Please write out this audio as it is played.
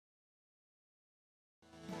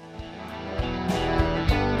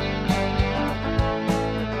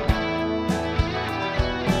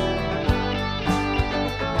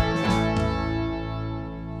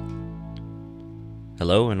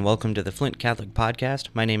Hello and welcome to the Flint Catholic Podcast.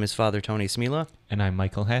 My name is Father Tony Smila. And I'm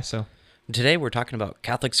Michael Hasso. Today we're talking about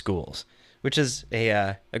Catholic schools, which is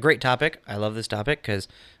a great topic. I love this topic because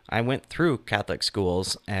I went through Catholic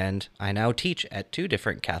schools and I now teach at two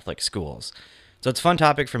different Catholic schools. So it's a fun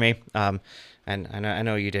topic for me. And I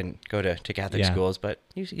know you didn't go to Catholic schools, but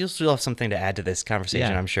you'll still have something to add to this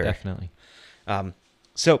conversation, I'm sure. Definitely.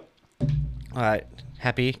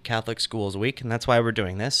 Happy Catholic Schools Week, and that's why we're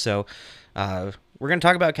doing this. So we're going to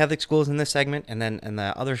talk about Catholic schools in this segment, and then on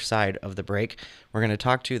the other side of the break, we're going to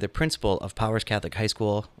talk to the principal of Powers Catholic High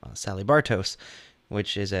School, Sally Bartos,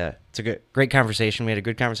 which is it's a great conversation. We had a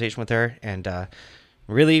good conversation with her, and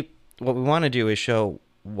really what we want to do is show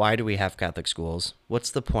why do we have Catholic schools,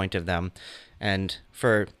 what's the point of them, and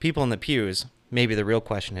for people in the pews, maybe the real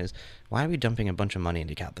question is, why are we dumping a bunch of money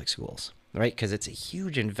into Catholic schools, right? Because it's a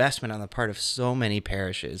huge investment on the part of so many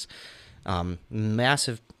parishes.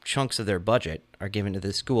 Massive chunks of their budget are given to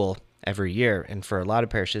this school every year, and for a lot of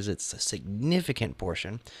parishes, it's a significant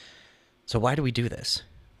portion. So why do we do this?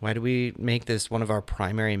 Why do we make this one of our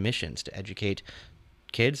primary missions, to educate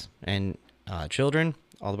kids and children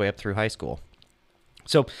all the way up through high school?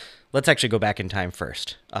 So let's actually go back in time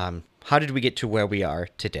first. How did we get to where we are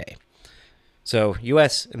today? So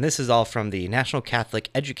U.S., and this is all from the National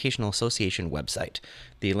Catholic Educational Association website.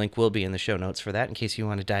 The link will be in the show notes for that in case you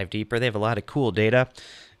want to dive deeper. They have a lot of cool data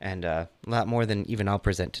and a lot more than even I'll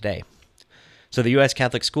present today. So the U.S.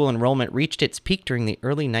 Catholic school enrollment reached its peak during the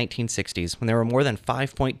early 1960s when there were more than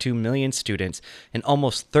 5.2 million students in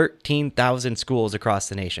almost 13,000 schools across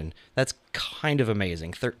the nation. That's kind of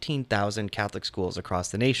amazing, 13,000 Catholic schools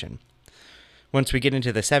across the nation. Once we get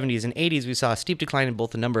into the 70s and 80s, we saw a steep decline in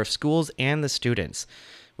both the number of schools and the students,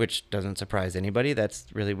 which doesn't surprise anybody. That's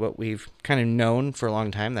really what we've kind of known for a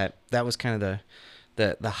long time, that was kind of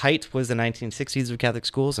the height was the 1960s of Catholic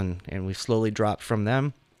schools, and we've slowly dropped from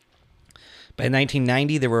them. By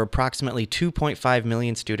 1990, there were approximately 2.5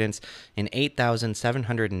 million students in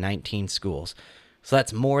 8,719 schools. So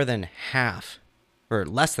that's more than half, or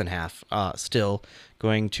less than half, still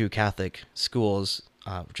going to Catholic schools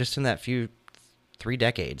just in that 3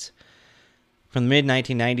 decades. From the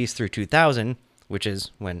mid-1990s through 2000, which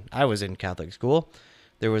is when I was in Catholic school,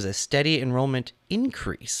 there was a steady enrollment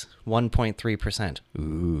increase, 1.3%.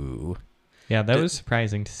 Ooh. Yeah, that was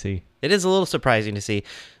surprising to see. It is a little surprising to see.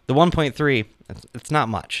 The 1.3, it's not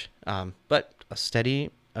much, but a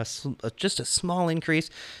steady, just a small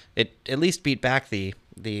increase. It at least beat back the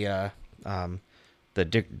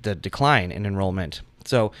decline in enrollment.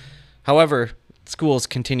 So, however, schools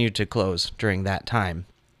continued to close during that time.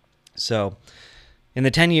 So, in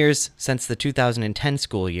the 10 years since the 2010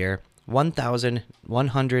 school year,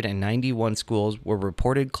 1,191 schools were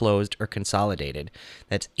reported closed or consolidated.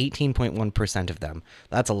 That's 18.1% of them.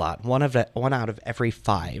 That's a lot. One out of every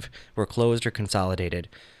 5 were closed or consolidated,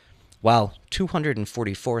 while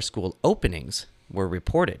 244 school openings were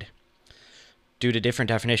reported. Due to different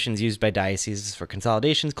definitions used by dioceses for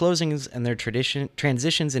consolidations, closings, and their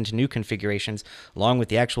transitions into new configurations, along with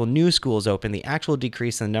the actual new schools open, the actual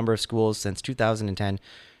decrease in the number of schools since 2010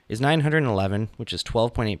 is 911, which is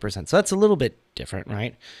 12.8%. So that's a little bit different,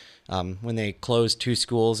 right? When they close 2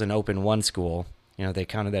 schools and open 1 school, they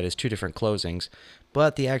counted that as 2 different closings,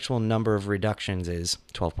 but the actual number of reductions is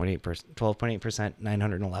 12.8%,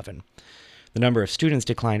 911. The number of students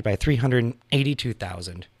declined by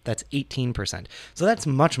 382,000. That's 18%. So that's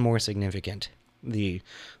much more significant. The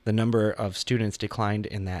number of students declined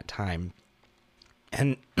in that time.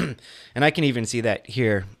 And I can even see that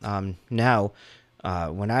here now.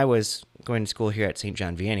 When I was going to school here at St.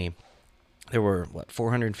 John Vianney, there were,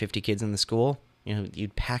 450 kids in the school?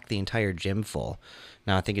 You'd pack the entire gym full.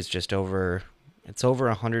 Now I think it's over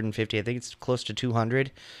 150. I think it's close to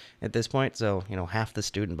 200 at this point. So, half the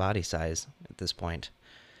student body size at this point.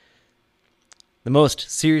 The most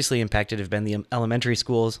seriously impacted have been the elementary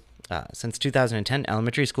schools. Since 2010,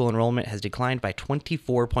 elementary school enrollment has declined by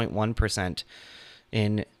 24.1%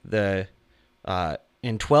 in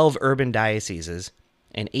 12 urban dioceses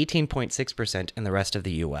and 18.6% in the rest of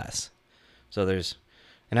the U.S. So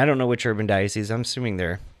and I don't know which urban dioceses. I'm assuming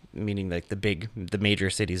they're meaning like the major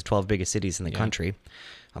cities, 12 biggest cities in the country.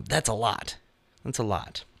 That's a lot.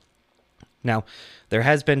 Now, there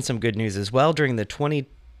has been some good news as well during the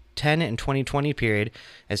 2010 and 2020 period,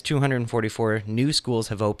 as 244 new schools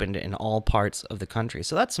have opened in all parts of the country.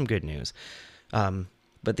 So that's some good news.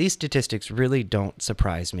 But these statistics really don't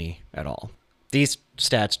surprise me at all. These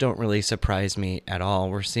stats don't really surprise me at all.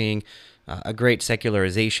 We're seeing a great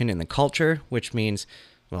secularization in the culture, which means,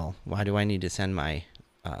 well, why do I need to send my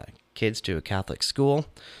kids to a Catholic school?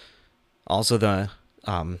 Also, the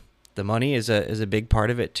The money is a big part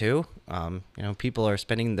of it too. People are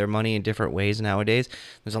spending their money in different ways nowadays.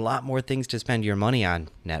 There's a lot more things to spend your money on: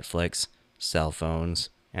 Netflix, cell phones,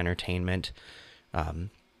 entertainment.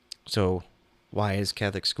 So why is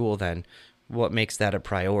Catholic school then? What makes that a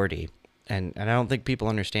priority? And I don't think people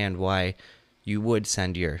understand why you would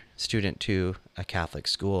send your student to a Catholic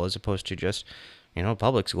school as opposed to just,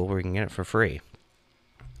 public school where you can get it for free.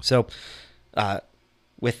 So,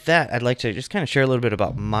 with that, I'd like to just kind of share a little bit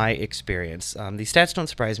about my experience. These stats don't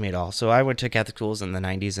surprise me at all. So I went to Catholic schools in the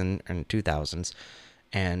 90s and 2000s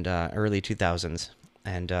and early 2000s.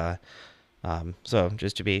 And so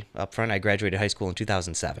just to be upfront, I graduated high school in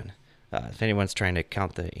 2007. If anyone's trying to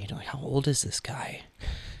count like, how old is this guy?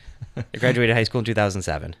 I graduated high school in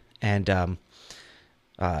 2007. And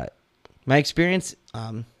my experience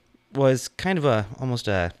was kind of almost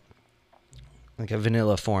a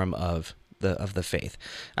vanilla form of the faith.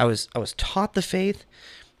 I was taught the faith,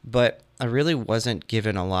 but I really wasn't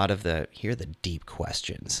given a lot of the deep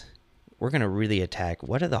questions. We're going to really attack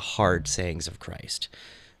what are the hard sayings of Christ.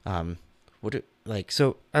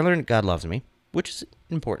 So I learned God loves me, which is an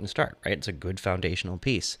important start, right? It's a good foundational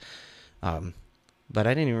piece. But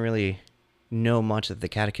I didn't even really know much that the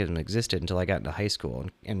catechism existed until I got into high school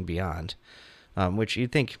and beyond, which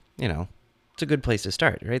you'd think, it's a good place to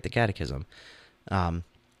start, right? The catechism.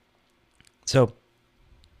 So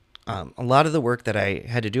a lot of the work that I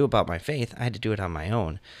had to do about my faith, I had to do it on my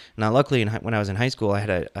own. Now, luckily, when I was in high school, I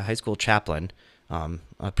had a high school chaplain,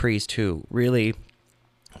 a priest who really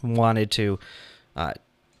wanted to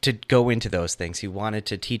go into those things. He wanted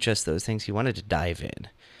to teach us those things. He wanted to dive in.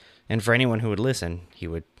 And for anyone who would listen, he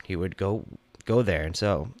would go there. And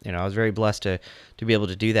so, I was very blessed to be able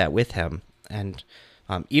to do that with him. And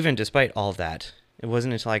even despite all of that, it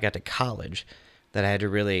wasn't until I got to college that I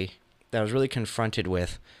was really confronted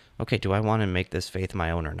with, okay, do I want to make this faith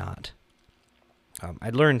my own or not?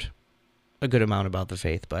 I'd learned a good amount about the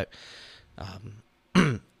faith, but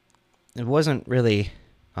it wasn't really,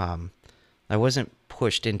 I wasn't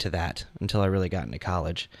pushed into that until I really got into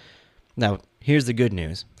college. Now, here's the good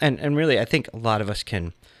news. And really, I think a lot of us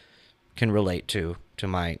can relate to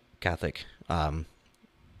my Catholic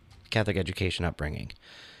education upbringing.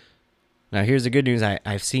 Now, here's the good news.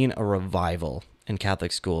 I've seen a revival in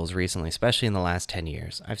Catholic schools recently, especially in the last 10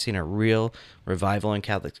 years. I've seen a real revival in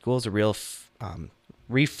Catholic schools, a real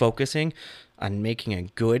refocusing on making a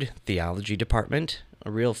good theology department,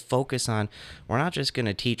 a real focus on we're not just going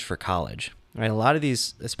to teach for college. Right, a lot of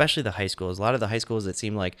these, especially the high schools, that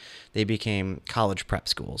seem like they became college prep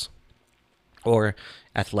schools or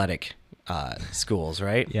athletic schools,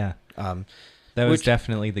 right? Yeah, that was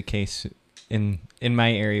definitely the case in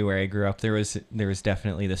my area where I grew up. There was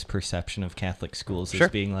definitely this perception of Catholic schools as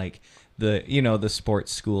being like the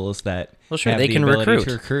sports schools that have they the can ability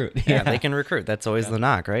to recruit. Yeah, they can recruit. That's always the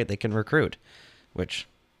knock, right? They can recruit, which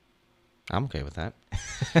I'm okay with that.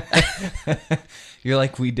 You're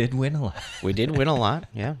like, we did win a lot. We did win a lot.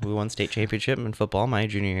 Yeah, we won state championship in football my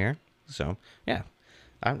junior year. So yeah,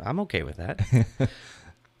 I'm okay with that.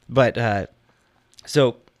 But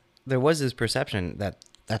so there was this perception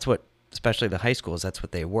that's what, especially the high schools, that's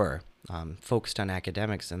what they were, focused on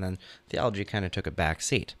academics, and then theology kind of took a back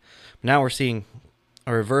seat. Now we're seeing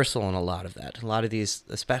a reversal in a lot of that. A lot of these,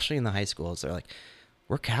 especially in the high schools, they're like,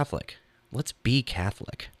 we're Catholic. Let's be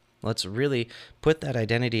Catholic. Let's really put that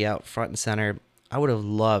identity out front and center. I would have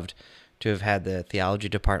loved to have had the theology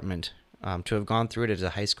department, to have gone through it as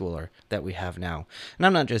a high schooler that we have now. And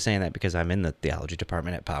I'm not just saying that because I'm in the theology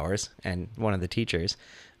department at Powers and one of the teachers,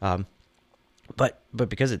 but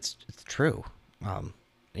because it's true.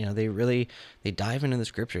 They dive into the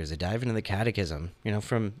scriptures. They dive into the catechism.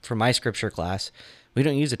 From my scripture class, we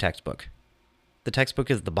don't use a textbook. The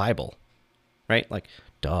textbook is the Bible, right? Like,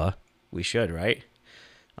 duh, we should, right?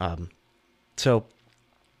 So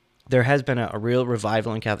there has been a real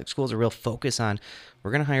revival in Catholic schools, a real focus on we're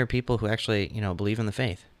going to hire people who actually, believe in the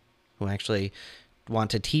faith, who actually want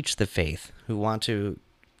to teach the faith, who want to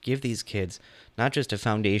give these kids not just a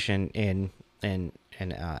foundation in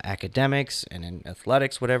academics and in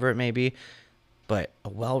athletics, whatever it may be, but a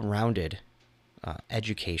well-rounded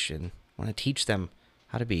education. I want to teach them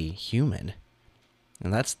how to be human.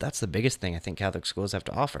 And that's the biggest thing I think Catholic schools have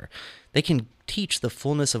to offer. They can teach the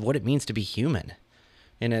fullness of what it means to be human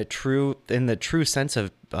in the true sense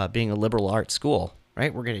of being a liberal arts school,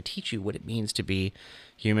 right? We're going to teach you what it means to be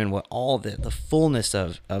human, what all the fullness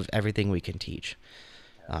of everything we can teach.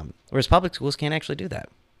 Whereas public schools can't actually do that.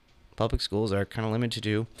 Public schools are kind of limited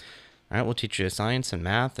to, all right, we'll teach you science and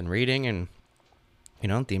math and reading and,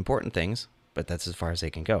 the important things, but that's as far as they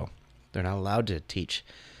can go. They're not allowed to teach,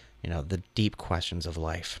 the deep questions of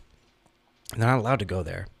life. They're not allowed to go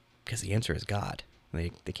there because the answer is God.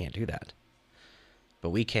 They can't do that. But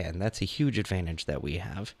we can. That's a huge advantage that we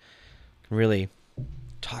have. Really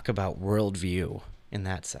talk about worldview in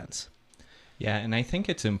that sense. Yeah, and I think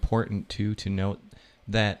it's important, too, to note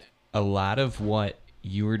that a lot of what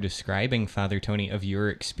you were describing, Father Tony, of your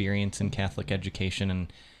experience in Catholic education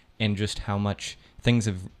and just how much things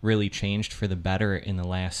have really changed for the better in the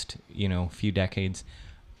last, few decades,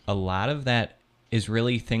 a lot of that is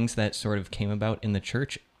really things that sort of came about in the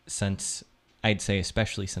church since, I'd say,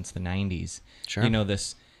 especially since the 90s. Sure.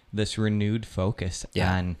 This renewed focus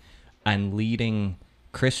on leading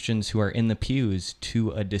Christians who are in the pews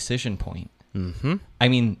to a decision point. Mm-hmm. I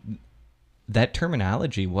mean, that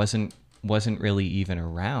terminology wasn't really even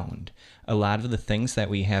around. A lot of the things that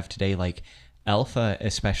we have today, like Alpha,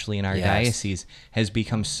 especially in our diocese, has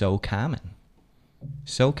become so common.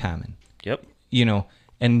 So common. Yep.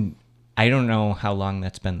 And I don't know how long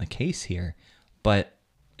that's been the case here, but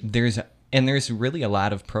there's really a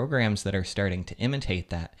lot of programs that are starting to imitate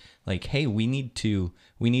that. Like, hey, we need to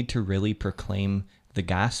really proclaim the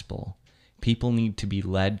gospel. People need to be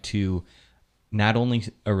led to not only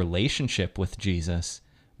a relationship with Jesus,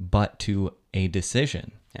 but to a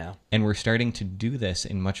decision. Yeah. And we're starting to do this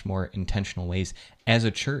in much more intentional ways as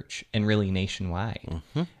a church and really nationwide.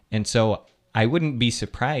 Mm-hmm. And so I wouldn't be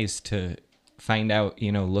surprised to find out,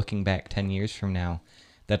 looking back 10 years from now,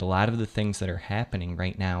 that a lot of the things that are happening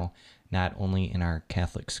right now, not only in our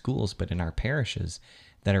Catholic schools, but in our parishes,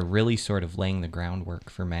 that are really sort of laying the groundwork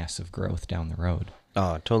for massive growth down the road.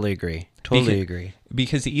 Oh, totally agree. Totally agree.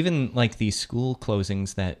 Because even like these school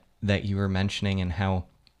closings that you were mentioning and how,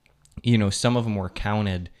 some of them were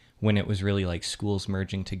counted when it was really like schools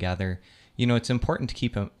merging together. It's important to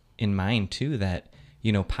keep in mind too that,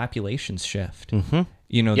 populations shift. Mm-hmm.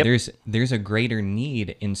 Yep. There's a greater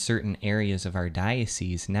need in certain areas of our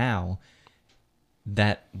diocese now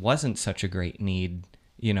that wasn't such a great need,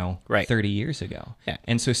 right. 30 years ago. Yeah.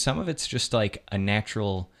 And so some of it's just like a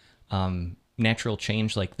natural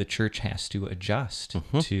change, like the church has to adjust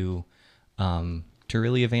to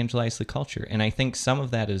really evangelize the culture. And I think some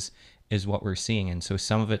of that is what we're seeing. And so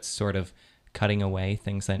some of it's sort of cutting away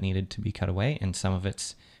things that needed to be cut away, and some of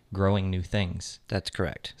it's growing new things. That's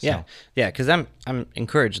correct. So. Yeah, because I'm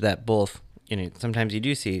encouraged that both, sometimes you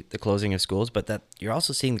do see the closing of schools, but that you're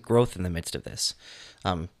also seeing the growth in the midst of this.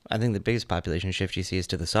 I think the biggest population shift you see is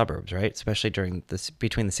to the suburbs, right? Especially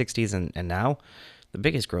between the 60s and now, the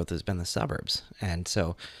biggest growth has been the suburbs. And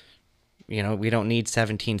so, we don't need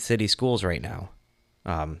 17 city schools right now.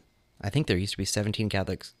 I think there used to be 17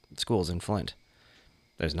 Catholic schools in Flint.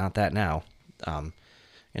 There's not that now.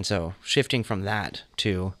 And so shifting from that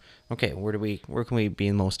to, okay, where can we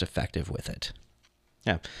be most effective with it?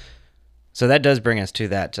 Yeah. So that does bring us to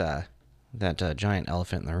that giant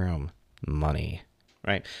elephant in the room, money,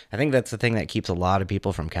 right? I think that's the thing that keeps a lot of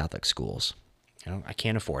people from Catholic schools. I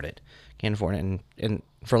can't afford it. And for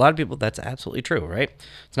a lot of people, that's absolutely true, right?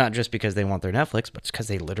 It's not just because they want their Netflix, but it's because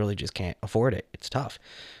they literally just can't afford it. It's tough.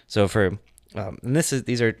 So and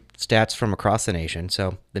these are stats from across the nation.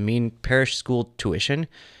 So the mean parish school tuition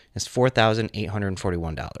is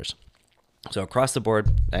 $4,841. So across the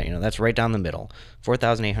board, that's right down the middle,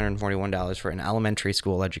 $4,841 for an elementary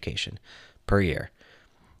school education per year.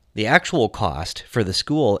 The actual cost for the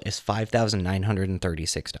school is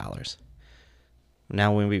 $5,936.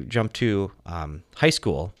 Now, when we jump to high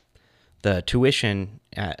school, the tuition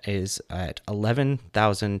is at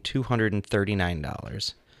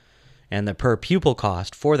 $11,239. And the per pupil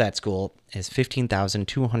cost for that school is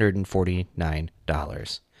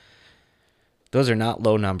 $15,249. Those are not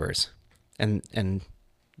low numbers. And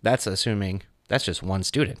that's assuming that's just one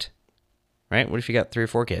student, right? What if you got 3 or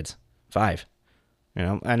 4 kids? 5?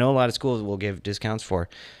 I know a lot of schools will give discounts for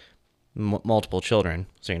multiple children,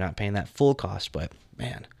 so you're not paying that full cost, but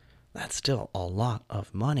man, that's still a lot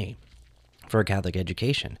of money for a Catholic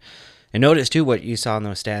education. And notice too, what you saw in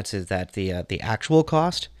those stats is that the actual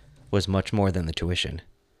cost was much more than the tuition,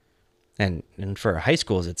 and for high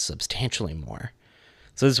schools it's substantially more.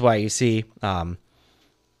 So this is why you see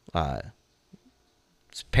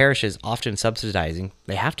parishes often subsidizing.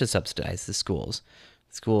 They have to subsidize the schools.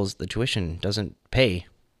 The tuition doesn't pay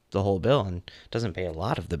the whole bill and doesn't pay a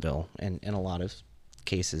lot of the bill in a lot of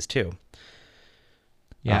cases too.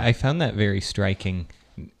 Yeah, I found that very striking,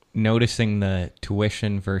 noticing the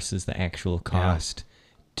tuition versus the actual cost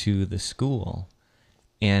to the school.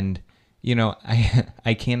 And,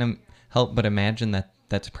 I can't help but imagine that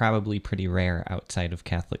that's probably pretty rare outside of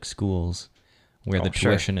Catholic schools where the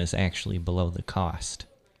tuition is actually below the cost.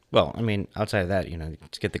 Well, I mean, outside of that,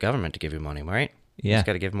 to get the government to give you money, right? Yeah. You just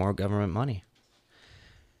got to give more government money.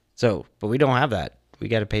 So, but we don't have that. We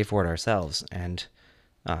got to pay for it ourselves. And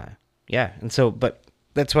but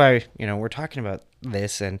that's why, we're talking about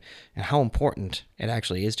this and how important it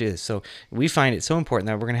actually is to this. So we find it so important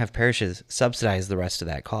that we're going to have parishes subsidize the rest of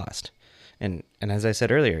that cost. And as I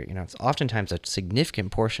said earlier, it's oftentimes a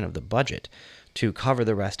significant portion of the budget to cover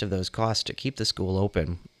the rest of those costs to keep the school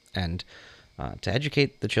open and to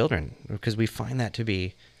educate the children, because we find that to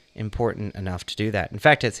be important enough to do that. In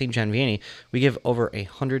fact, at St. John Vianney, we give over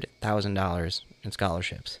 $100,000 in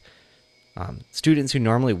scholarships. Students who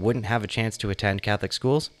normally wouldn't have a chance to attend Catholic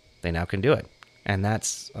schools, they now can do it. And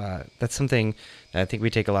that's something that I think we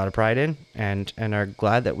take a lot of pride in, and are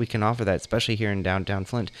glad that we can offer that, especially here in downtown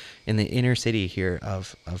Flint, in the inner city here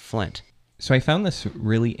of Flint. So I found this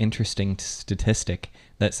really interesting statistic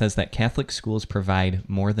that says that Catholic schools provide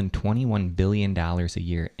more than $21 billion a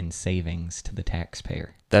year in savings to the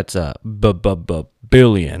taxpayer. That's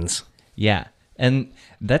billions. Yeah. And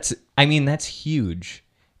that's huge.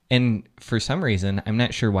 And for some reason, I'm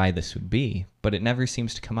not sure why this would be, but it never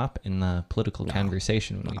seems to come up in the political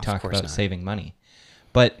conversation when we talk about saving money.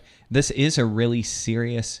 But this is a really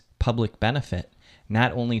serious public benefit,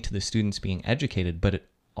 not only to the students being educated, but it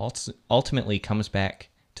ultimately comes back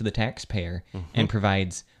to the taxpayer and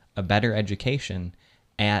provides a better education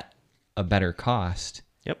at a better cost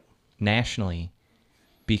nationally,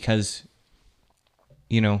 because,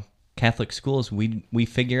 Catholic schools, we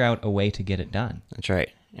figure out a way to get it done. That's right.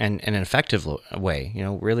 And an effective way,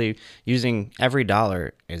 really using every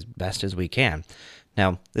dollar as best as we can.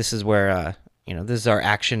 Now, this is where, this is our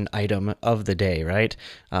action item of the day, right?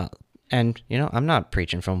 And I'm not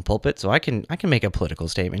preaching from a pulpit, so I can make a political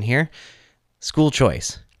statement here. School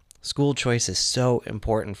choice. School choice is so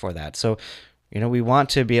important for that. So, we want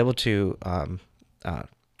to be able to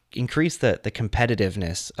increase the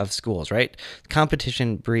competitiveness of schools, right?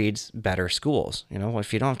 Competition breeds better schools.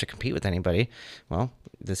 If you don't have to compete with anybody, well,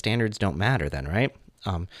 the standards don't matter then, right?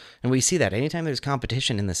 And we see that anytime there's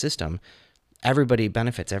competition in the system, everybody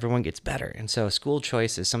benefits, everyone gets better. And so school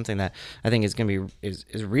choice is something that I think is going to be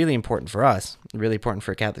is really important for us, really important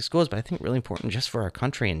for Catholic schools, but I think really important just for our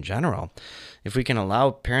country in general. If we can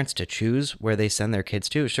allow parents to choose where they send their kids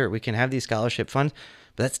to, sure, we can have these scholarship funds,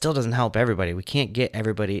 but that still doesn't help everybody. We can't get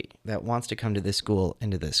everybody that wants to come to this school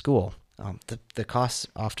into this school. The costs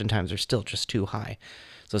oftentimes are still just too high.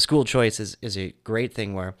 So school choice is a great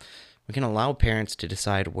thing where we can allow parents to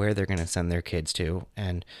decide where they're going to send their kids to,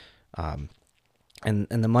 and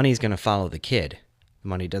the money is going to follow the kid. The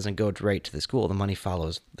money doesn't go right to the school. The money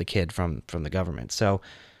follows the kid from the government. So,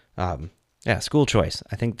 school choice.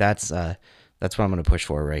 I think that's what I'm going to push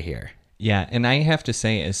for right here. Yeah, and I have to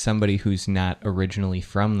say, as somebody who's not originally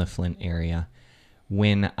from the Flint area,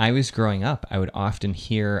 when I was growing up, I would often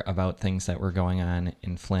hear about things that were going on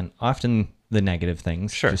in Flint, often the negative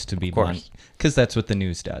things, just to be blunt, because that's what the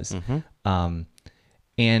news does.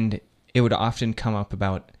 And it would often come up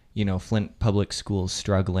about, Flint public schools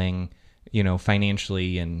struggling,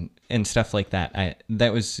 financially and stuff like that.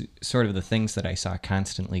 That was sort of the things that I saw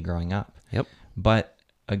constantly growing up. Yep. But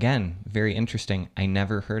again, very interesting. I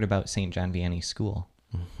never heard about St. John Vianney School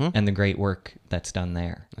and the great work that's done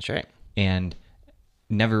there. That's right. And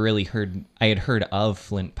never really I had heard of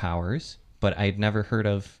Flint Powers, but I'd never heard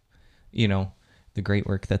of, the great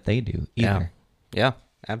work that they do either. Yeah,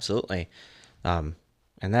 absolutely. And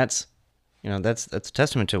that's a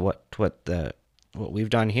testament to what we've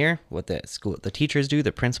done here, what the teachers do,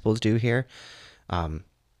 the principals do here. And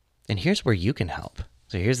here's where you can help.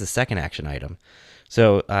 So here's the second action item.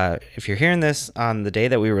 So if you're hearing this on the day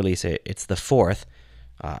that we release it, it's the 4th.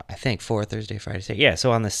 I think 4th, Thursday, Friday, Saturday. Yeah,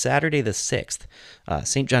 so on the Saturday the 6th,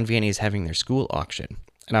 St. John Vianney is having their school auction.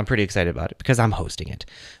 And I'm pretty excited about it because I'm hosting it.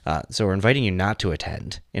 So we're inviting you not to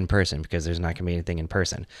attend in person because there's not going to be anything in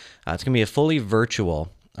person. It's going to be a fully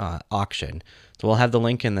virtual auction. So we'll have the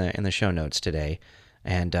link in the show notes today.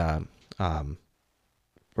 And we're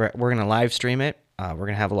going to live stream it. We're going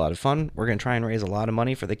to have a lot of fun. We're going to try and raise a lot of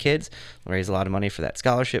money for the kids, raise a lot of money for that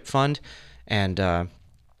scholarship fund, and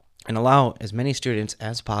allow as many students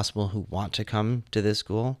as possible who want to come to this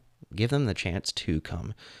school, give them the chance to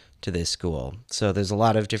come to this school. So there's a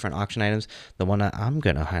lot of different auction items. The one that I'm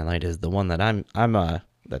going to highlight is the one that I'm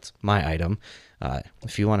that's my item.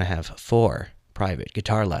 If you want to have 4 private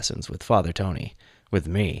guitar lessons with Father Tony, with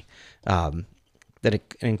me, that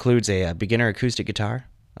it includes a beginner acoustic guitar,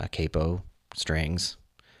 a capo, strings,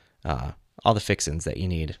 all the fixins that you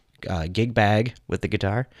need, gig bag with the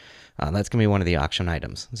guitar. That's going to be one of the auction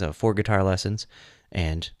items. So 4 guitar lessons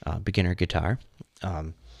and beginner guitar.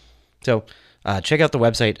 So check out the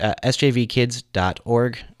website,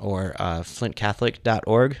 sjvkids.org or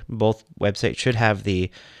flintcatholic.org. Both websites should have the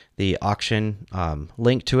the auction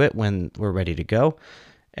link to it when we're ready to go.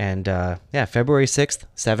 And February 6th,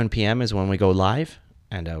 7 p.m. is when we go live.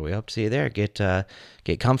 And we hope to see you there. Get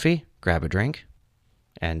comfy, grab a drink,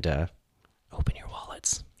 and open your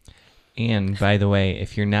wallets. And by the way,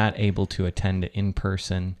 if you're not able to attend in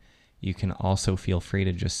person, you can also feel free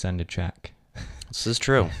to just send a check. This is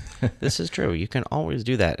true. This is true. You can always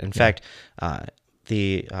do that. In fact,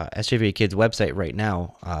 the SJV Kids website right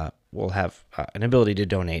now will have an ability to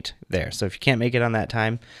donate there. So if you can't make it on that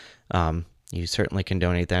time, you certainly can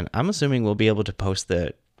donate then. I'm assuming we'll be able to post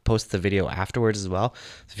the video afterwards as well.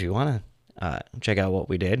 So if you want to check out what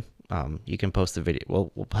we did, you can post the video.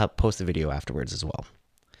 We'll post the video afterwards as well.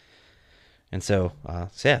 And so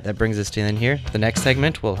that brings us to the end here. The next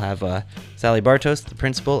segment, we'll have Sally Bartos, the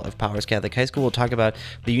principal of Powers Catholic High School. We'll talk about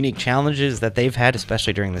the unique challenges that they've had,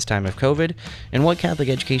 especially during this time of COVID, and what Catholic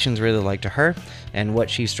education is really like to her, and what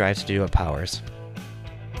she strives to do at Powers.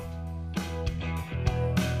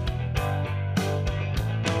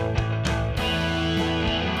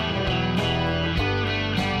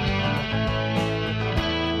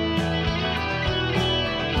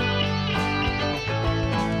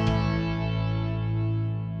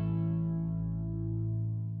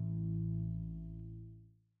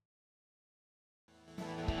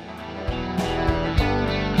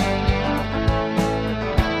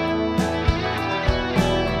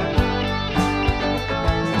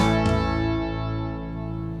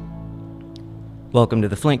 Welcome to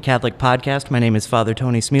the Flint Catholic Podcast. My name is Father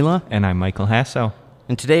Tony Smila. And I'm Michael Hasso.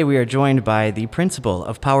 And today we are joined by the principal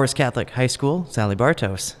of Powers Catholic High School, Sally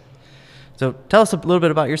Bartos. So tell us a little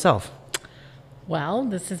bit about yourself. Well,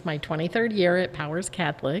 this is my 23rd year at Powers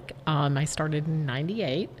Catholic. I started in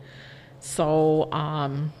 98. So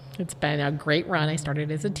it's been a great run. I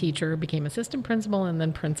started as a teacher, became assistant principal, and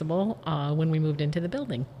then principal when we moved into the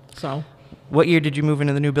building. So... What year did you move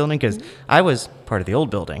into the new building? Because I was part of the old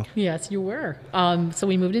building. Yes, you were. So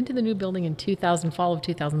we moved into the new building in fall of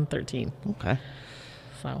 2013. Okay.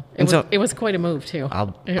 So it was quite a move too. I'll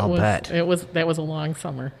bet. That was a long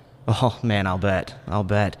summer. Oh man, I'll bet.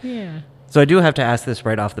 Yeah. So I do have to ask this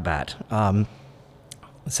right off the bat.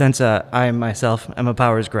 Since I myself am a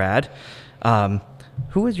Powers grad,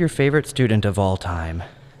 who is your favorite student of all time?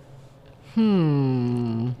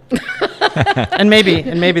 And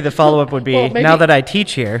maybe the follow-up would be, now that I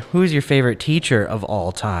teach here, who's your favorite teacher of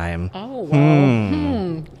all time? Oh,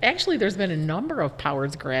 well, Actually, there's been a number of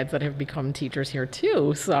Powers grads that have become teachers here,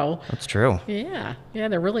 too, so... That's true. Yeah,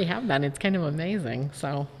 there really have been. It's kind of amazing,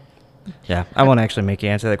 so... Yeah, I won't actually make you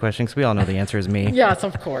answer that question, because we all know the answer is me. Yes,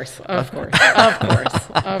 of course.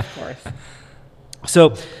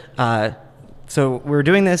 So we're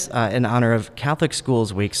doing this in honor of Catholic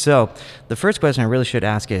Schools Week. So the first question I really should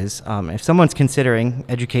ask is, if someone's considering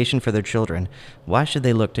education for their children, why should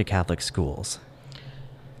they look to Catholic schools?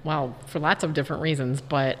 Well, for lots of different reasons,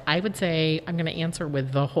 but I would say I'm going to answer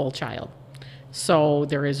with the whole child. So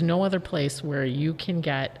there is no other place where you can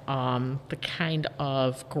get the kind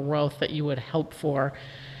of growth that you would hope for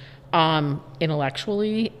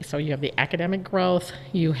intellectually. So you have the academic growth,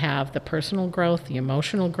 you have the personal growth, the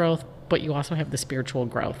emotional growth, but you also have the spiritual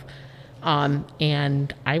growth.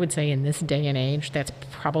 And I would say in this day and age, that's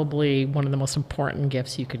probably one of the most important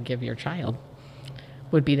gifts you could give your child,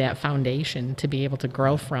 would be that foundation to be able to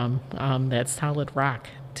grow from, that solid rock,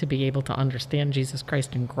 to be able to understand Jesus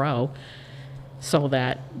Christ and grow, so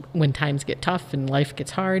that when times get tough and life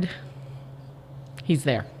gets hard, he's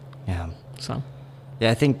there. Yeah. So.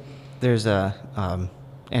 Yeah, I think there's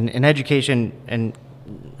in education and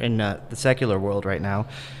in the secular world right now,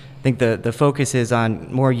 I think the focus is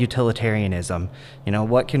on more utilitarianism.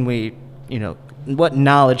 What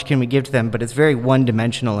knowledge can we give to them? But it's very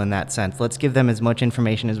one-dimensional in that sense. Let's give them as much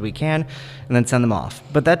information as we can, and then send them off.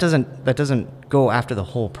 But that doesn't go after the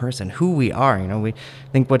whole person, who we are. We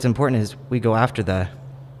think what's important is we go after the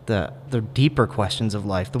deeper questions of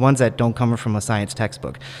life, the ones that don't come from a science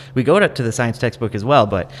textbook. We go to the science textbook as well,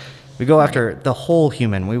 but we go after the whole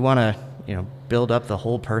human. We want to build up the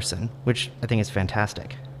whole person, which I think is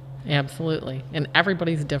fantastic. Absolutely. And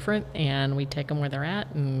everybody's different, and we take them where they're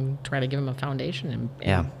at and try to give them a foundation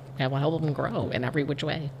and help them grow in every which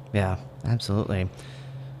way. Yeah, absolutely.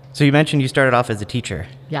 So you mentioned you started off as a teacher.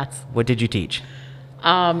 Yes. What did you teach?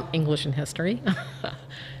 English and history.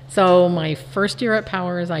 So my first year at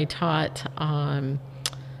Powers, I taught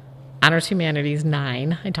Honors Humanities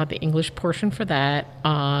 9. I taught the English portion for that.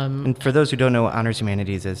 And for those who don't know what Honors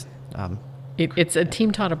Humanities is... It's a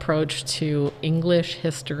team-taught approach to English,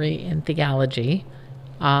 history, and theology.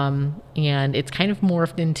 And it's kind of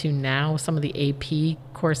morphed into now some of the AP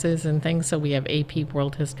courses and things. So we have AP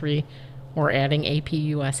World History, We're adding AP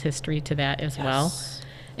US history to that as well.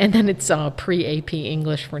 And then it's pre-AP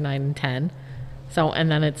English for 9 and 10. So, and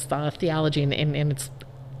then it's theology, and it's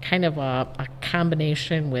kind of a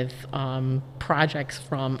combination with projects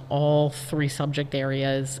from all 3 subject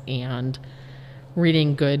areas and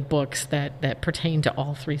reading good books that pertain to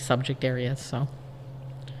all 3 subject areas.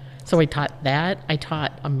 So I taught that. I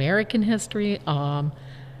taught American history.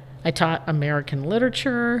 I taught American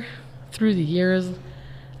literature through the years.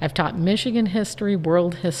 I've taught Michigan history,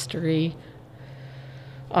 world history,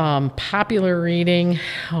 popular reading.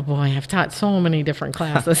 Oh boy, I've taught so many different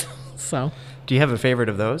classes. So, do you have a favorite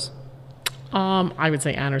of those? I would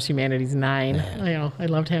say Honors Humanities 9. I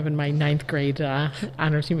loved having my 9th grade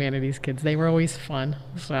Honors Humanities kids. They were always fun.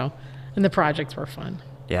 So, and the projects were fun.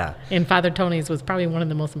 Yeah. And Father Tony's was probably one of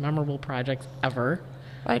the most memorable projects ever.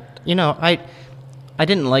 I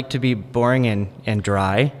didn't like to be boring and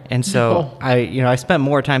dry, and so I spent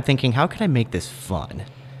more time thinking, how could I make this fun?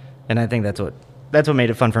 And I think that's what made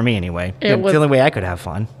it fun for me anyway. It's the only way I could have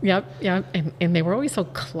fun. Yep. And they were always so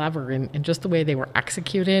clever in just the way they were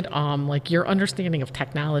executed. Like your understanding of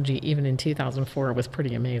technology, even in 2004, was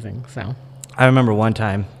pretty amazing. So I remember one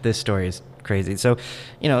time, this story is crazy. So,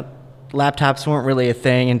 laptops weren't really a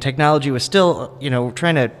thing, and technology was still,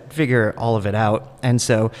 trying to figure all of it out. And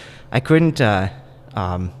so I couldn't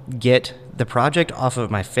get the project off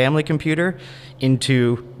of my family computer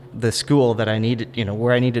into the school that I needed,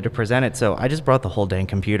 where I needed to present it. So I just brought the whole dang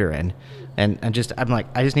computer in, and I'm like,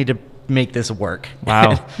 I just need to make this work.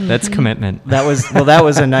 Wow, that's commitment. That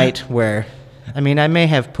was a night where, I may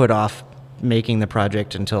have put off making the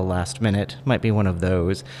project until last minute. Might be one of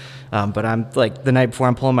those. But I'm like, the night before,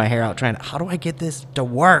 I'm pulling my hair out trying, how do I get this to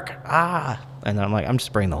work? And then I'm like, I'm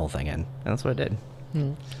just bringing the whole thing in. And that's what I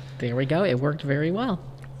did. There we go. It worked very well.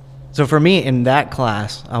 So for me, in that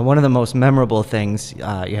class, one of the most memorable things you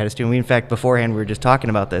had us do, in fact, beforehand, we were just talking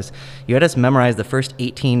about this, you had us memorize the first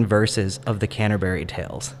 18 verses of the Canterbury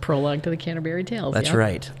Tales. Prologue to the Canterbury Tales. That's yep.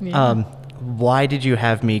 right. Yeah. Why did you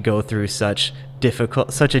have me go through such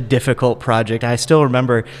a difficult project? I still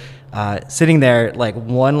remember sitting there, like,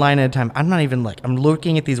 one line at a time. I'm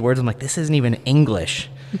looking at these words. I'm like, this isn't even English.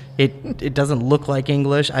 It doesn't look like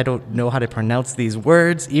English. I don't know how to pronounce these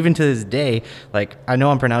words. Even to this day, like, I know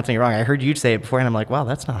I'm pronouncing it wrong. I heard you say it before, and I'm like, wow,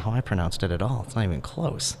 that's not how I pronounced it at all. It's not even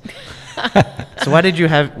close. So why did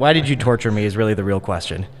you torture me is really the real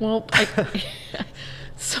question. Well,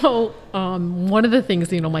 one of the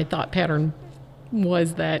things, my thought pattern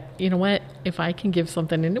was that, if I can give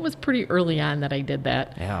something, and it was pretty early on that I did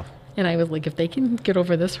that. Yeah. And I was like, if they can get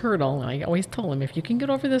over this hurdle, and I always told them, if you can get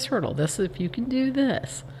over this hurdle, if you can do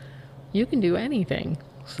this, you can do anything.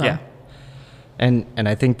 So. Yeah. And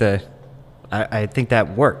I think I think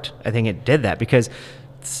that worked. I think it did that because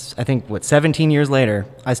I think 17 years later,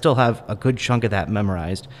 I still have a good chunk of that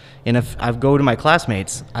memorized. And if I go to my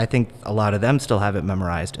classmates, I think a lot of them still have it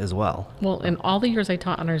memorized as well. Well, in all the years I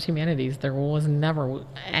taught Honors Humanities, there was never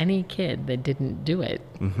any kid that didn't do it.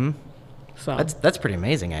 Mm-hmm. So that's pretty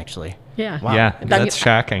amazing, actually. Yeah. Wow. Yeah, that's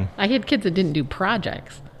shocking. I had kids that didn't do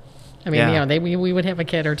projects. Yeah. We would have a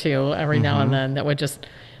kid or two every now and then that would just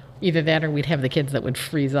either that, or we'd have the kids that would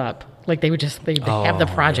freeze up. Like they'd have the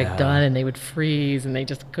project done and they would freeze and they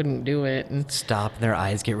just couldn't do it and stop. And their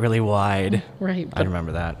eyes get really wide. Right. I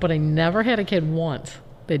remember that. But I never had a kid once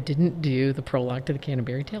that didn't do the prologue to the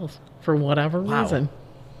Canterbury Tales for whatever reason.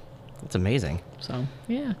 That's amazing. So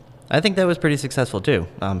yeah. I think that was pretty successful too.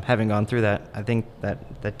 Having gone through that, I think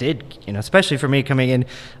that did, especially for me coming in,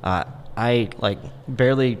 I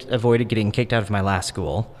barely avoided getting kicked out of my last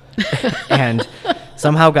school, and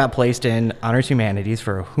somehow got placed in Honors Humanities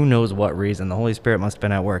for who knows what reason. The Holy Spirit must have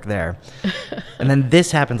been at work there. And then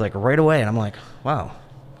this happens right away, and I'm like, wow,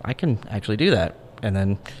 I can actually do that. And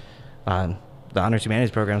then the Honors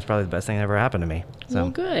Humanities program is probably the best thing that ever happened to me. So,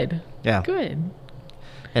 well, good. Yeah. Good.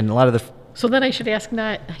 And a lot of the So then I should ask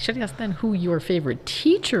then who your favorite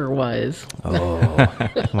teacher was. Oh,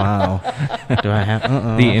 wow. Do I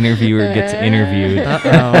have... The interviewer gets interviewed.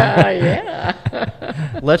 Yeah.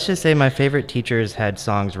 Let's just say my favorite teachers had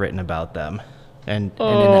songs written about them and an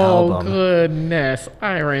album. Oh, goodness.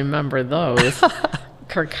 I remember those.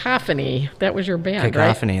 Cacophony. That was your band,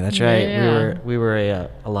 Cacophony, right? That's right. Yeah. We were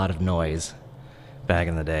a lot of noise back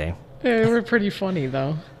in the day. They were pretty funny,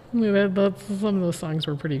 though. Some of those songs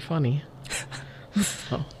were pretty funny.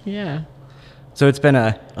 So, yeah. So it's been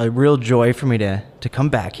a real joy for me to come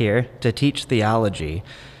back here to teach theology.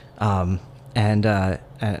 And I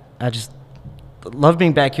just love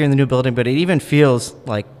being back here in the new building, but it even feels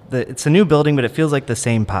like it's a new building, but it feels like the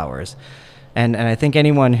same powers. And I think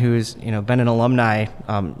anyone who's, been an alumni,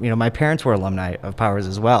 my parents were alumni of Powers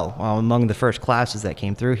as well, among the first classes that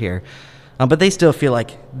came through here. But they still feel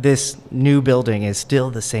like this new building is still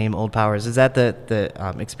the same old Powers. Is that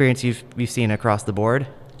the experience you've seen across the board?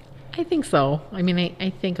 I think so. I mean, I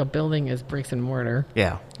think a building is bricks and mortar.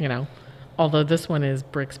 Yeah. Although this one is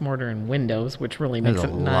bricks, mortar, and windows, which really makes it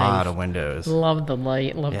nice. There's a lot of windows. Love the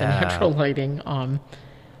light. Love the natural lighting.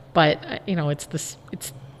 But it's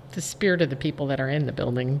the spirit of the people that are in the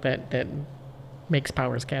building that makes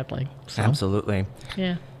Powers Catholic. So, absolutely.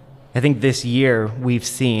 Yeah. I think this year we've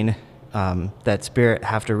seen that spirit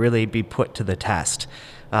have to really be put to the test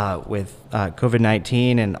with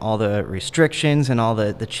COVID-19 and all the restrictions and all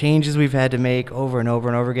the changes we've had to make over and over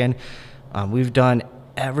and over again. We've done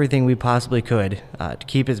everything we possibly could to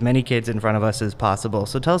keep as many kids in front of us as possible.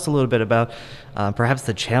 So tell us a little bit about perhaps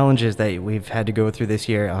the challenges that we've had to go through this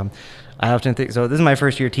year. I often think, so this is my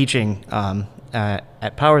first year teaching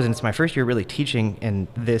at Powers, and it's my first year really teaching in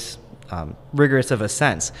this rigorous of a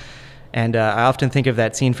sense. And I often think of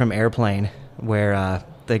that scene from Airplane where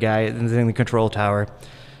the guy is in the control tower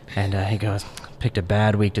and he goes, picked a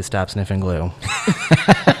bad week to stop sniffing glue.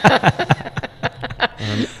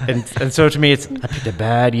 And so to me, I picked a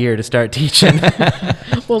bad year to start teaching.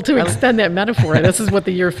 Well, to extend that metaphor, this is what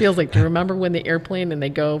the year feels like. Do you remember when the airplane and they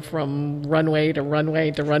go from runway to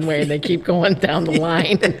runway to runway and they keep going down the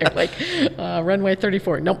line and they're like, runway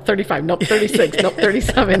 34, nope, 35, nope, 36, nope,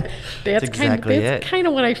 37. That's kind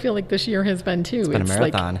of what I feel like this year has been too. It's been a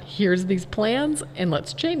marathon. Like, here's these plans and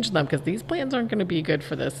let's change them because these plans aren't going to be good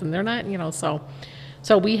for this. And they're not,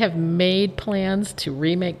 So we have made plans to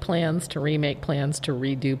remake plans, to remake plans, to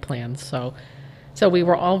redo plans. So we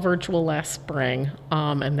were all virtual last spring,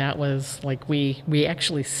 and that was like we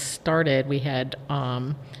actually started. We had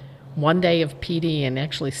 1 day of PD and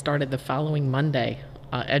actually started the following Monday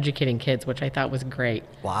educating kids, which I thought was great.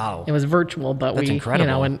 Wow! It was virtual, but That's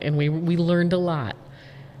incredible. And we learned a lot.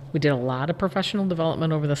 We did a lot of professional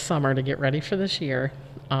development over the summer to get ready for this year.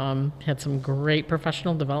 Had some great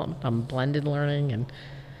professional development on blended learning, and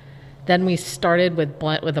then we started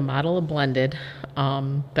with a model of blended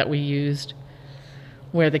that we used,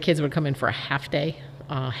 where the kids would come in for a half day,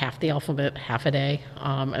 half the alphabet, half a day,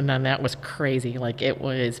 and then that was crazy. Like it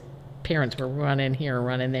was, parents were running here,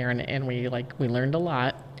 running there, and we learned a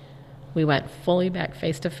lot. We went fully back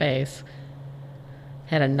face to face.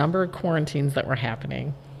 Had a number of quarantines that were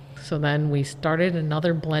happening. So then we started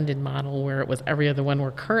another blended model where it was every other one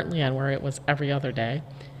we're currently on, where it was every other day.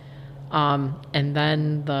 And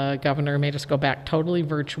then the governor made us go back totally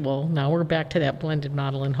virtual. Now we're back to that blended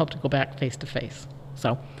model and hope to go back face to face.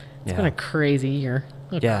 So it's been a crazy year.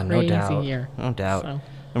 No doubt. No doubt. So,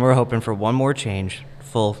 and we're hoping for one more change,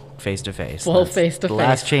 full face to face. Full face to face. The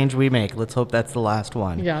last change we make. Let's hope that's the last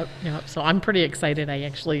one. Yeah. So I'm pretty excited. I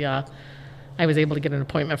actually, I was able to get an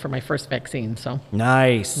appointment for my first vaccine, so.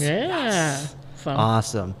 Nice. Yeah. Yes. So.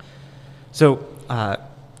 Awesome. So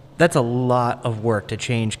that's a lot of work to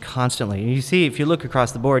change constantly. You see, if you look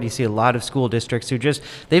across the board, you see a lot of school districts who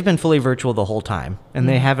they've been fully virtual the whole time, and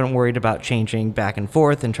they haven't worried about changing back and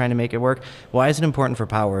forth and trying to make it work. Why is it important for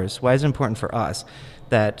Powers? Why is it important for us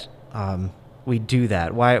that we do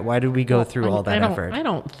that? Why did we go through all that effort? I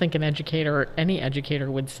don't think an educator, any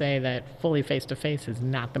educator would say that fully face-to-face is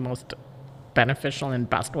not the most beneficial and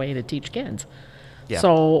best way to teach kids. Yeah.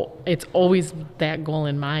 So it's always that goal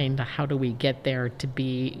in mind. How do we get there to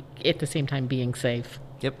be at the same time being safe?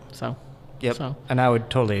 Yep. So. And I would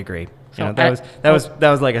totally agree. That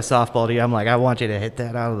was like a softball to you. I'm like, I want you to hit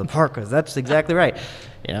that out of the park because that's exactly right.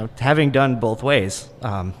 Having done both ways,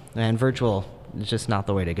 and virtual is just not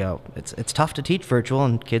the way to go. It's tough to teach virtual,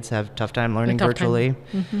 and kids have a tough time learning virtually.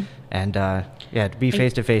 Mm-hmm. And to be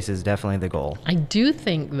face to face is definitely the goal. I do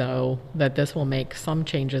think though that this will make some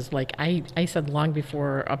changes. Like I said long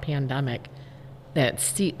before a pandemic, that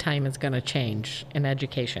seat time is going to change in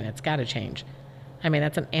education. It's got to change. I mean,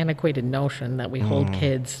 that's an antiquated notion that we hold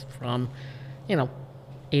kids from, 8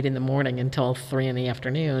 in the morning until 3 in the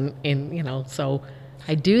afternoon. So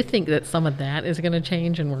I do think that some of that is going to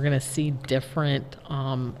change, and we're going to see different,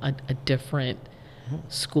 a different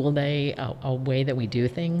school day, a way that we do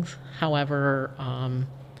things. However,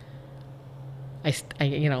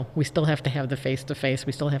 we still have to have the face-to-face.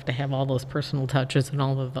 We still have to have all those personal touches and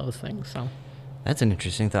all of those things. So that's an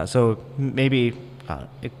interesting thought. So maybe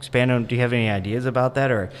expand on. Do you have any ideas about that,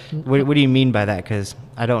 or what do you mean by that? Because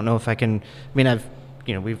I don't know if I can. I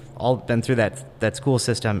mean, we've all been through that school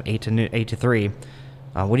system, 8 to 3.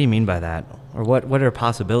 What do you mean by that, or what are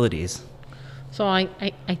possibilities? So I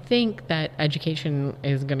think that education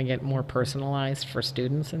is going to get more personalized for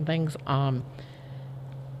students and things.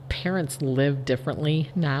 parents live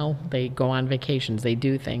differently now. They go on vacations, they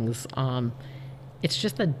do things. It's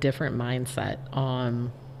just a different mindset.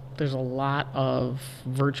 There's a lot of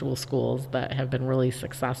virtual schools that have been really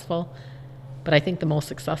successful, but I think the most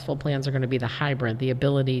successful plans are going to be the hybrid, the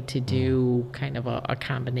ability to do kind of a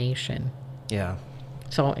combination. Yeah.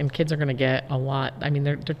 So, and kids are going to get a lot. I mean,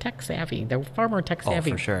 they're tech savvy. They're far more tech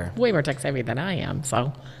savvy. Oh, for sure. Way more tech savvy than I am.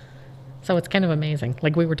 So it's kind of amazing.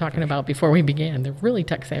 Like we were talking about before we began, they're really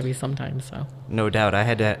tech savvy sometimes. So no doubt, I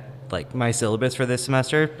had to, like, my syllabus for this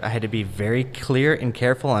semester, I had to be very clear and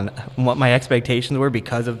careful on what my expectations were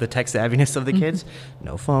because of the tech savviness of the kids.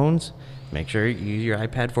 No phones. Make sure you use your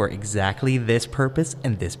iPad for exactly this purpose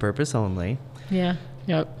and this purpose only. Yeah.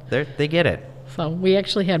 Yep. They get it. So we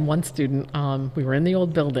actually had one student, we were in the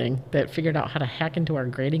old building, that figured out how to hack into our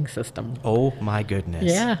grading system. Oh, my goodness.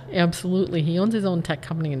 Yeah, absolutely. He owns his own tech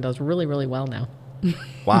company and does really, really well now.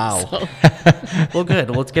 Wow. Well, good.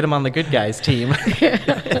 Well, let's get him on the good guys team. Get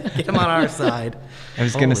him on our side. I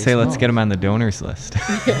was going to say, let's get him on the donors list.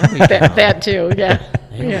 that too, yeah.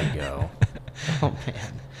 There we go. Oh,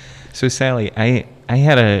 man. So, Sally, I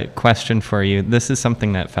had a question for you. This is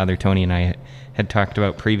something that Father Tony and I had talked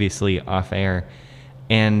about previously off air.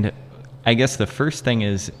 And I guess the first thing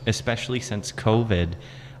is, especially since COVID,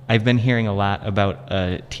 I've been hearing a lot about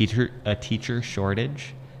a teacher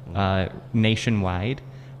shortage nationwide.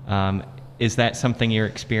 Is that something you're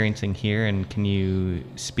experiencing here, and can you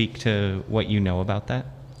speak to what you know about that?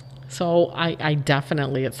 So I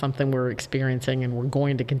definitely, it's something we're experiencing, and we're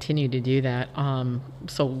going to continue to do that.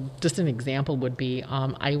 So just an example would be,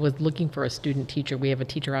 I was looking for a student teacher. We have a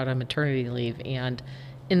teacher out on maternity leave, and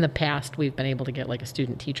in the past, we've been able to get like a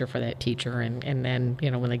student teacher for that teacher, and then,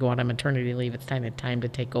 when they go out on maternity leave, it's time to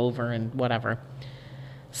take over and whatever.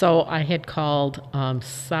 So I had called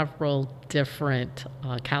several different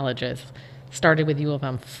colleges, started with U of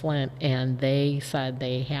M Flint, and they said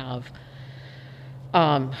they have,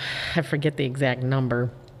 I forget the exact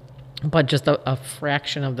number, but just a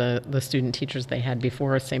fraction of the student teachers they had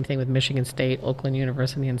before. Same thing with Michigan State, Oakland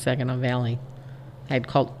University, and Saginaw Valley. I had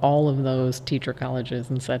called all of those teacher colleges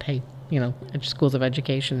and said, hey, schools of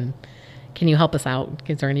education, can you help us out?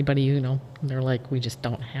 Is there anybody, And they're like, we just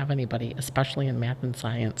don't have anybody, especially in math and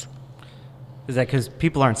science. Is that because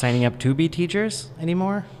people aren't signing up to be teachers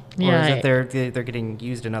anymore? Yeah. Or is that they're getting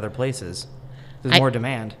used in other places? There's more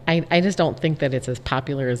demand. I just don't think that it's as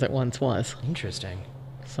popular as it once was. Interesting.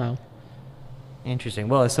 So. Interesting.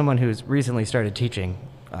 Well, as someone who's recently started teaching,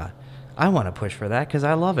 I want to push for that because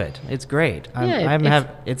I love it. It's great.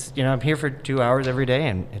 I'm here for 2 hours every day,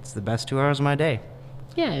 and it's the best 2 hours of my day.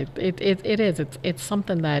 Yeah, it is. It's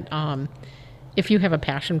something that if you have a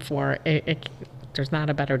passion for it, there's not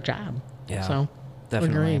a better job. Yeah, so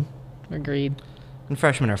definitely. Agreed. And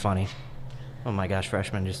freshmen are funny. Oh my gosh,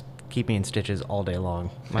 freshmen just keep me in stitches all day long.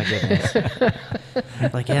 My goodness.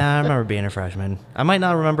 Like, yeah, I remember being a freshman. I might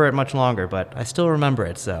not remember it much longer, but I still remember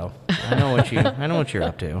it. So I know what you're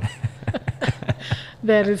up to.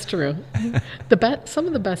 That is true. Some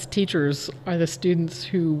of the best teachers are the students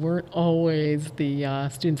who weren't always the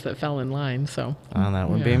students that fell in line. So that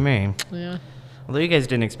would be me. Yeah. Although you guys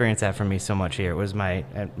didn't experience that from me so much here. It was my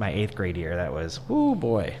 8th grade year. That was, oh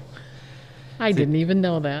boy. I didn't even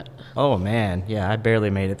know that. Oh man, yeah, I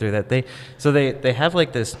barely made it through that. They have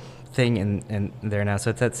like this thing in there now. So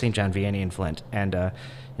it's at St. John Vianney in Flint, and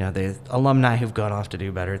the alumni who've gone off to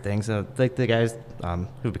do better things. So like the guys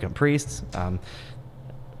who become priests.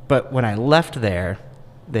 But when I left there,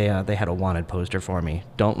 they had a wanted poster for me.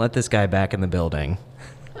 Don't let this guy back in the building.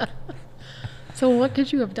 So what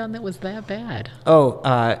could you have done that was that bad?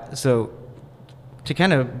 So to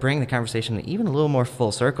kind of bring the conversation even a little more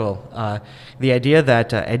full circle, the idea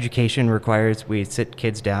that education requires we sit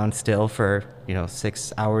kids down still for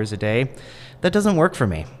 6 hours a day, that doesn't work for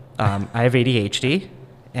me. I have ADHD,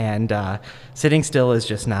 and sitting still is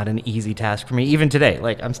just not an easy task for me. Even today,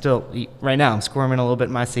 like right now, I'm squirming a little bit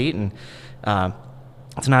in my seat, and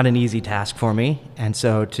it's not an easy task for me. And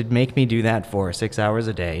so to make me do that for 6 hours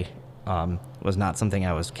a day was not something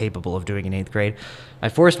I was capable of doing in 8th grade. I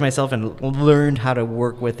forced myself and learned how to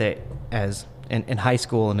work with it as in high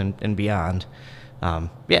school and beyond.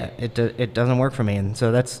 It doesn't work for me, and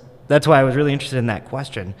so that's why I was really interested in that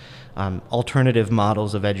question, alternative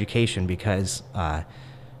models of education, because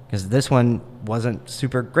this one wasn't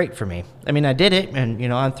super great for me. I mean, I did it,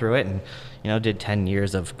 and on through it, and did 10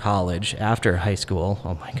 years of college after high school.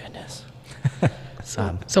 Oh my goodness.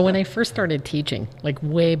 So when I first started teaching, like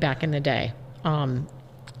way back in the day,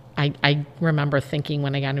 I remember thinking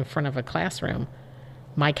when I got in front of a classroom,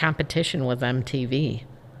 my competition was MTV.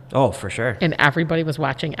 Oh, for sure. And everybody was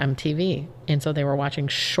watching MTV. And so they were watching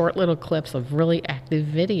short little clips of really active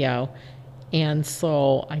video. And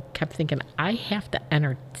so I kept thinking, I have to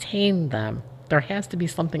entertain them. There has to be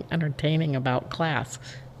something entertaining about class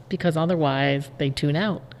because otherwise they tune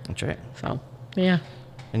out. That's right. So, yeah.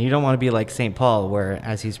 And you don't want to be like St. Paul, where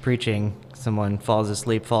as he's preaching, someone falls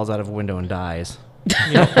asleep, falls out of a window, and dies.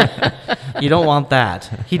 You don't want that.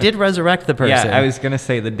 He did resurrect the person. Yeah, I was gonna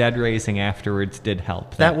say the dead raising afterwards did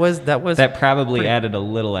help. That probably added a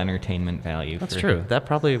little entertainment value. That's true. That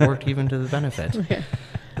probably worked even to the benefit. Yeah.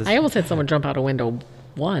 I almost had someone jump out a window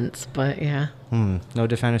once, but yeah. No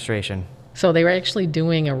defenestration. So they were actually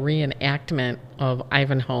doing a reenactment of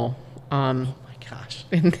Ivanhoe. Gosh.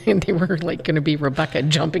 And they were like going to be Rebecca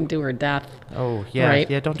jumping to her death. Oh, yeah. Right?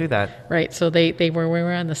 Yeah, don't do that. Right. So we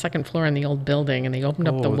were on the second floor in the old building, and they opened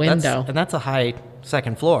up the window. That's a high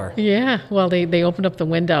second floor. Yeah. Well, they opened up the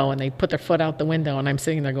window, and they put their foot out the window, and I'm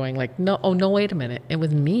sitting there going like, no, wait a minute. It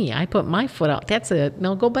was me. I put my foot out. That's it.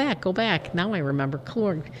 No, go back. Now I remember.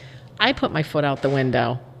 Cool. I put my foot out the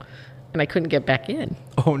window, and I couldn't get back in.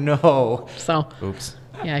 Oh, no. So. Oops.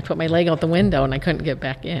 Yeah, I put my leg out the window and I couldn't get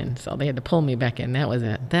back in, so they had to pull me back in. That was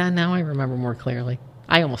it. Now I remember more clearly.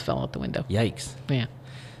 I almost fell out the window. Yikes. Yeah.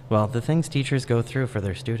 Well, the things teachers go through for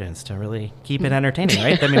their students to really keep it entertaining,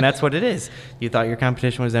 right? I mean, that's what it is. You thought your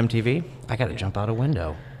competition was MTV? I got to jump out a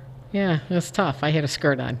window. Yeah, it was tough. I had a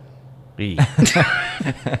skirt on.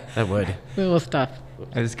 That would. It was tough.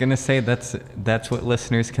 I was gonna say that's what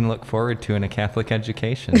listeners can look forward to in a Catholic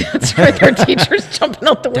education. That's right. Our teachers jumping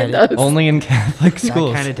out the windows. Only in Catholic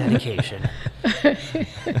schools. That kind of dedication.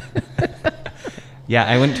 Yeah,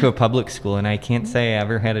 I went to a public school, and I can't say I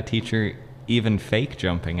ever had a teacher even fake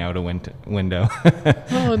jumping out a window.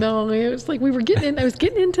 Oh no! It was like we were getting in. I was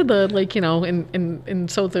getting into the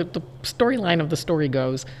and so the storyline of the story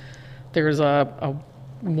goes, there's a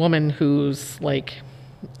woman who's like.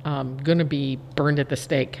 Gonna be burned at the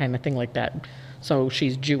stake kind of thing like that. So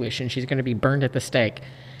she's Jewish and she's gonna be burned at the stake.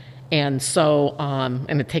 And so,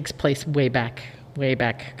 and it takes place way back,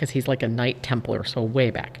 because he's like a Knight Templar, so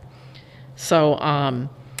way back. So,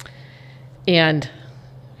 and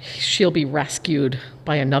she'll be rescued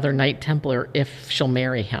by another Knight Templar if she'll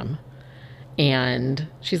marry him. And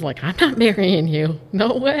she's like, I'm not marrying you.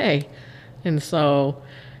 No way. And so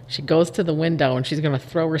she goes to the window and she's going to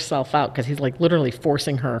throw herself out because he's like literally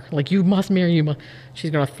forcing her. Like, you must marry you.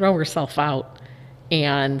 She's going to throw herself out.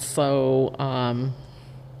 And so,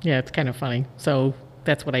 yeah, it's kind of funny. So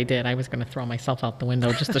that's what I did. I was going to throw myself out the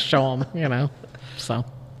window just to show him, So.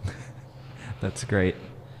 That's great.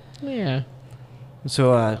 Yeah.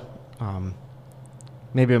 So,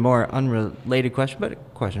 maybe a more unrelated question, but a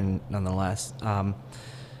question nonetheless.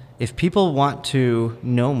 If people want to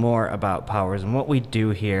know more about Powers and what we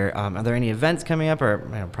do here, are there any events coming up,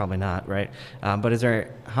 or probably not, right? But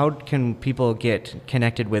how can people get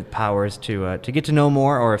connected with Powers to get to know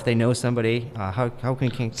more, or if they know somebody, how can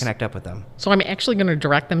we connect up with them? So I'm actually going to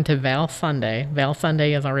direct them to Val Sunday. Val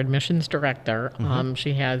Sunday is our admissions director. Mm-hmm.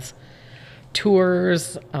 She has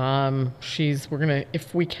tours. We're gonna,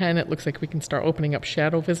 if we can, it looks like we can start opening up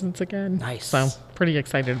shadow visits again. Nice. So pretty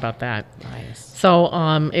excited about that. Nice.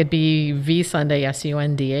 So it'd be V Sunday,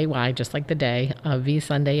 SUNDAY, just like the day, V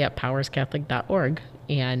Sunday at powerscatholic.org,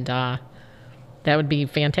 and that would be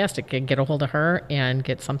fantastic. Get a hold of her and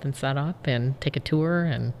get something set up and take a tour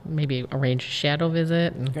and maybe arrange a shadow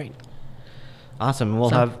visit. And great. Awesome. We'll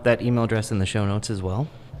have that email address in the show notes as well.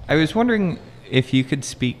 I was wondering if you could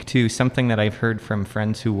speak to something that I've heard from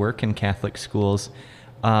friends who work in Catholic schools.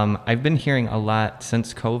 I've been hearing a lot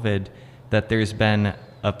since COVID that there's been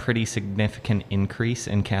a pretty significant increase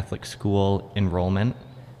in Catholic school enrollment.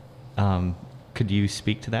 Could you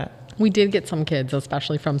speak to that? We did get some kids,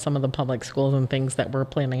 especially from some of the public schools and things that were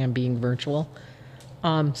planning on being virtual.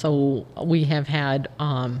 So we have had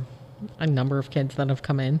a number of kids that have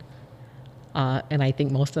come in. And I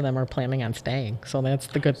think most of them are planning on staying, so that's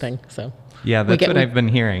the good thing. So yeah, that's what I've been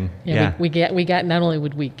hearing. Yeah, we get not only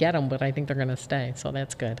would we get them, but I think they're going to stay, so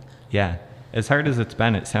that's good. Yeah, as hard as it's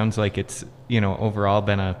been, it sounds like it's overall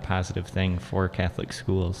been a positive thing for Catholic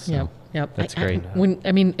schools. So yep, that's great.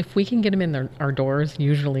 If we can get them in our doors,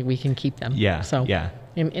 usually we can keep them. Yeah. So yeah,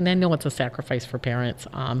 and I know it's a sacrifice for parents,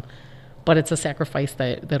 but it's a sacrifice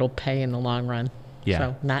that'll pay in the long run. Yeah.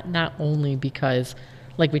 So not only because,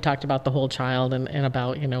 like we talked about the whole child and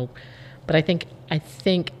about, but I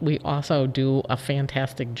think we also do a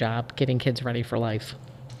fantastic job getting kids ready for life.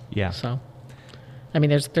 Yeah. So, I mean,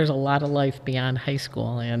 there's a lot of life beyond high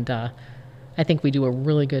school, and I think we do a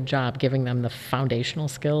really good job giving them the foundational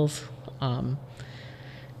skills,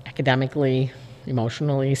 academically,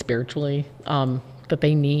 emotionally, spiritually, that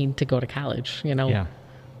they need to go to college, Yeah.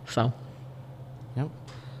 So. Yep.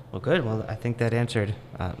 Well, good. Well, I think that answered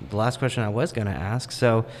the last question I was going to ask.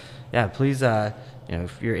 So, yeah, please,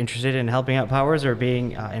 if you're interested in helping out Powers or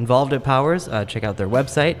being involved at Powers, check out their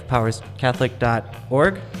website,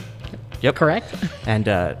 powerscatholic.org. Yep. Correct. And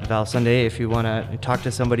Val Sunday, if you want to talk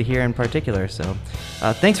to somebody here in particular. So,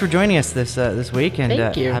 thanks for joining us this week, and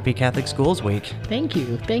Thank you. Happy Catholic Schools Week. Thank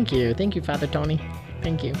you. Thank you. Thank you, Father Tony.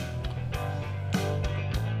 Thank you.